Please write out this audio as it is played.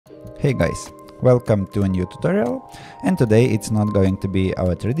Hey guys, welcome to a new tutorial, and today it's not going to be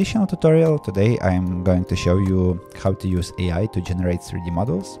our traditional tutorial. Today I'm going to show you how to use AI to generate 3D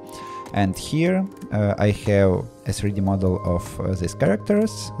models. And here I have a 3D model of these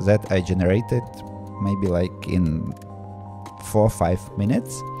characters that I generated maybe like in 4 or 5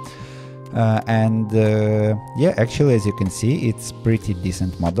 minutes. Yeah, actually, as you can see, it's pretty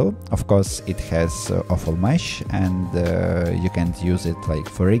decent model. Of course, it has awful mesh, and you can't use it like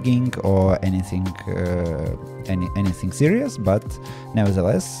for rigging or anything anything serious, but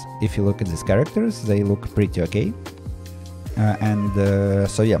nevertheless, if you look at these characters, they look pretty okay.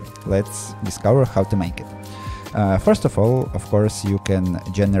 So yeah, let's discover how to make it. First of all, of course, you can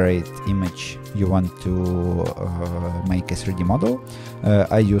generate image you want to make a 3D model.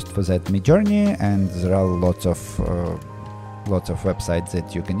 I used for that Midjourney, and there are lots of websites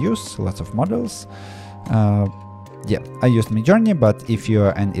that you can use, lots of models. Yeah, I used Midjourney, but if you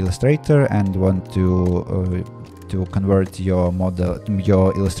are an illustrator and want to convert your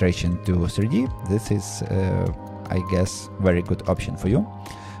illustration to 3D, this is I guess very good option for you.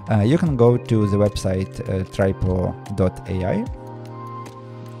 You can go to the website tripo.ai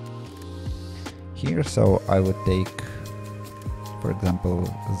here. So I would take, for example,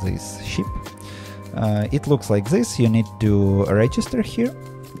 this ship. It looks like this. You need to register here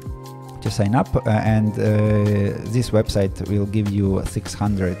to sign up, and this website will give you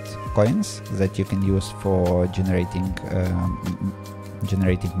 600 coins that you can use for generating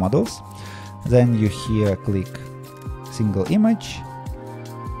models. Then you here click single image,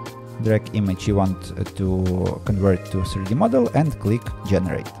 drag image you want to convert to 3D model, and click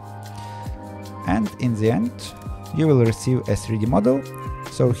generate. And in the end, you will receive a 3D model.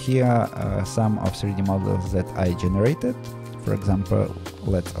 So here are some of 3D models that I generated. For example,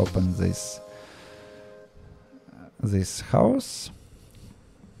 let's open this house.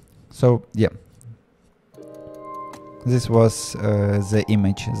 So yeah, this was the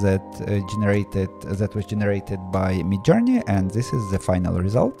image that was generated by Midjourney, and this is the final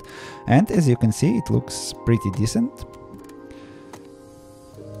result. And as you can see, it looks pretty decent.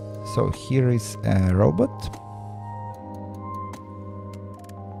 So here is a robot.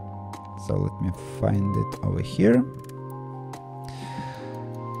 So let me find it over here.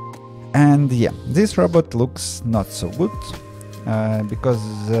 And yeah, this robot looks not so good. Because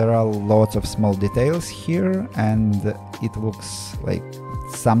there are lots of small details here, and it looks like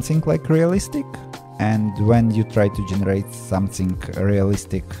something like realistic. And when you try to generate something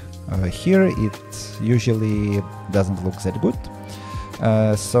realistic here, it usually doesn't look that good.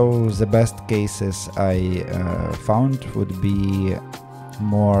 So the best cases I found would be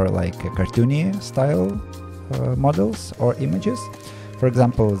more like a cartoony style models or images. For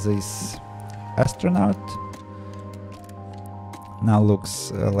example, this astronaut now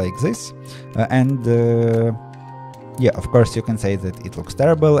looks like this, yeah, of course you can say that it looks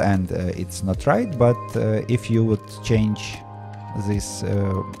terrible and it's not right, but if you would change this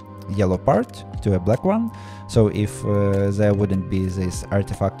yellow part to a black one, so if there wouldn't be this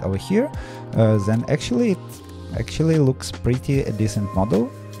artifact over here, then actually it looks pretty a decent model.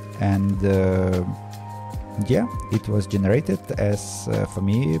 And yeah, it was generated as for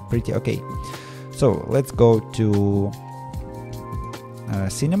me pretty okay. So let's go to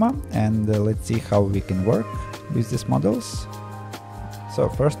Cinema, and let's see how we can work with these models. So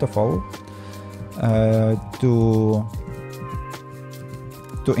first of all, to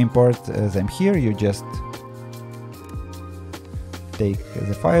import them here, you just take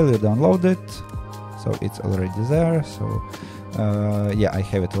the file, you download it, so it's already there. So yeah, I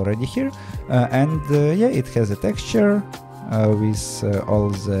have it already here, and yeah, it has a texture with all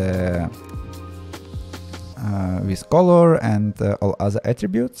the with color and all other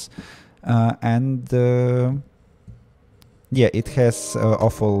attributes, and yeah, it has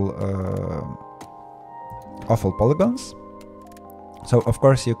awful polygons. So of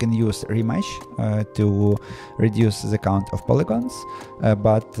course you can use remesh to reduce the count of polygons,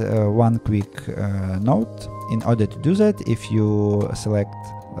 but one quick note: in order to do that, if you select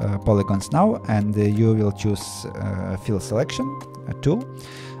polygons now and you will choose fill selection tool,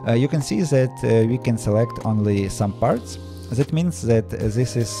 you can see that we can select only some parts. That means that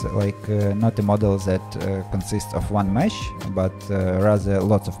this is like not a model that consists of one mesh, but rather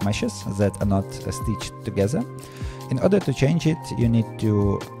lots of meshes that are not stitched together. In order to change it, you need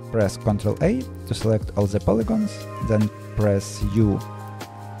to press Ctrl A to select all the polygons, then press U,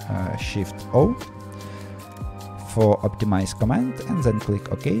 Shift O for optimize command, and then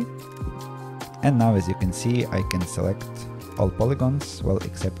click OK. And now, as you can see, I can select all polygons, well,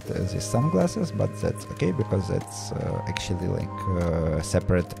 except these sunglasses, but that's okay because that's actually like a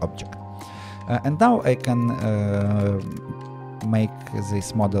separate object. And now I can make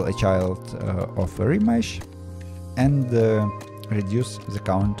this model a child of a remesh and reduce the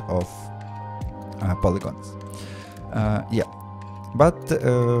count of polygons. Yeah, but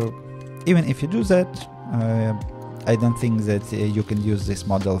even if you do that, I don't think that you can use this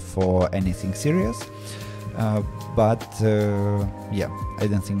model for anything serious. But yeah, I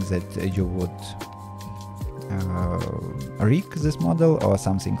don't think that you would rig this model or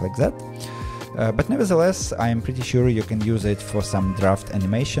something like that. But nevertheless, I'm pretty sure you can use it for some draft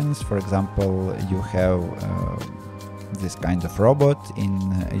animations. For example, you have this kind of robot in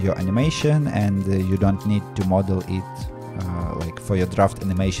your animation, and you don't need to model it like for your draft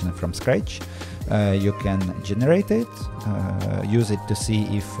animation from scratch. You can generate it, use it to see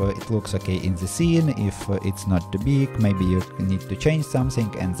if it looks okay in the scene, if it's not too big, maybe you need to change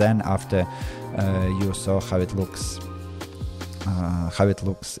something, and then after you saw how it looks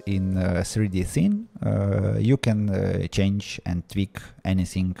in 3D scene, you can change and tweak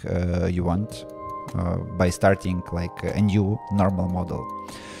anything you want by starting like a new normal model.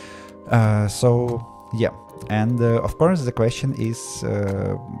 So yeah, and of course the question is,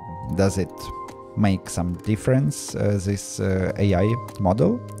 does it make some difference, this AI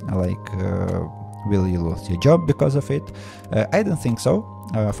model? Like, will you lose your job because of it? I don't think so.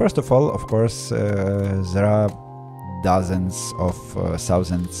 First of all, of course, there are dozens of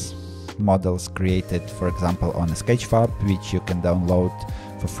thousands models created, for example, on a Sketchfab, which you can download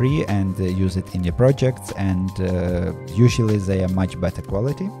for free and use it in your projects, and usually they are much better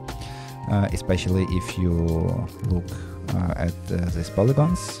quality, especially if you look at these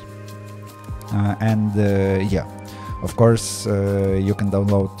polygons. And yeah, of course, you can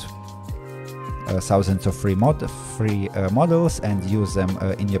download thousands of free models and use them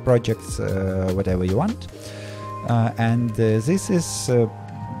in your projects, whatever you want. And this is,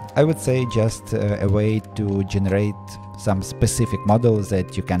 I would say, just a way to generate some specific models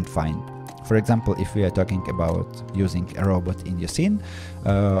that you can't find. For example, if we are talking about using a robot in your scene,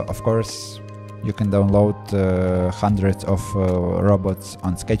 of course, you can download hundreds of robots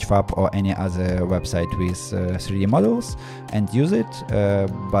on Sketchfab or any other website with 3D models and use it.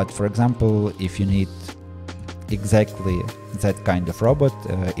 But for example, if you need exactly that kind of robot,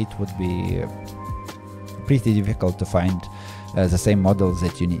 it would be pretty difficult to find the same models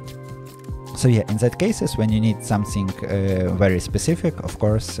that you need. So yeah, in that cases, when you need something very specific, of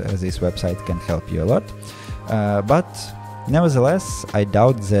course, this website can help you a lot. But nevertheless, I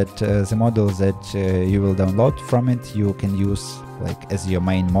doubt that the models that you will download from it, you can use like as your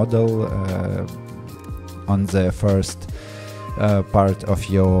main model on the first part of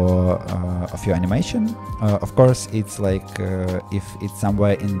your animation. Of course, it's like if it's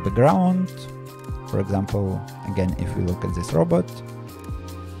somewhere in background. For example, again, if we look at this robot,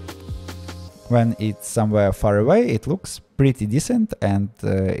 when it's somewhere far away, it looks pretty decent, and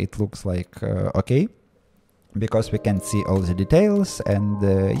it looks like okay, because we can see all the details. And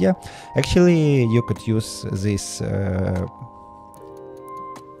yeah, actually you could use this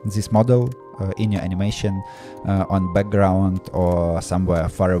model in your animation on background or somewhere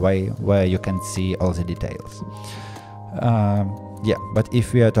far away where you can see all the details. Yeah, but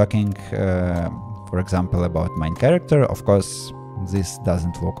if we are talking for example about main character, of course this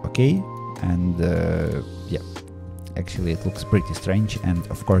doesn't look okay, and yeah, actually it looks pretty strange, and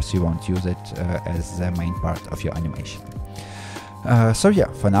of course you won't use it as the main part of your animation. So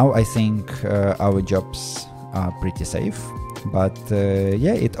yeah, for now I think our jobs are pretty safe, but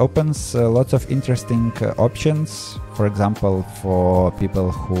yeah, it opens lots of interesting options. For example, for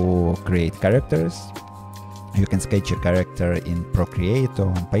people who create characters, you can sketch a character in Procreate or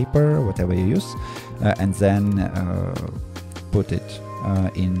on paper, whatever you use, and then put it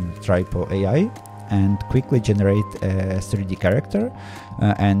in Tripo AI and quickly generate a 3D character,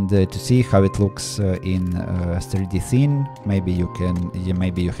 and to see how it looks in 3D scene, maybe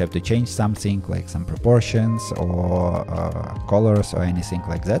you have to change something like some proportions or colors or anything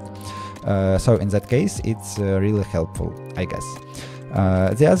like that. So in that case, it's really helpful, I guess.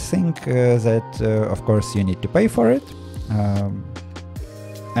 The other thing that of course you need to pay for it,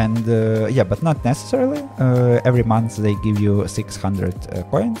 and yeah, but not necessarily. Every month they give you 600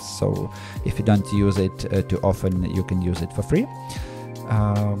 coins, so if you don't use it too often, you can use it for free.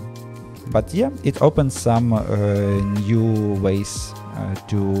 But yeah, it opens some new ways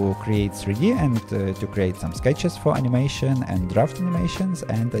to create 3D and to create some sketches for animation and draft animations,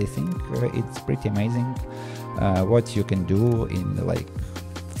 and I think it's pretty amazing what you can do in like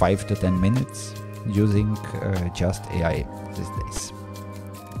 5 to 10 minutes using just AI these days.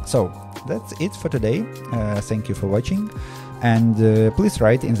 So that's it for today. Thank you for watching, and please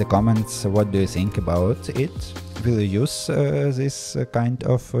write in the comments what do you think about it. Will you use this kind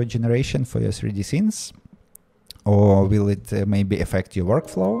of generation for your 3D scenes, or will it maybe affect your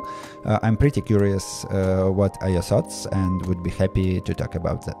workflow? I'm pretty curious what are your thoughts, and would be happy to talk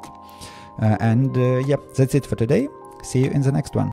about that. Yeah, that's it for today. See you in the next one.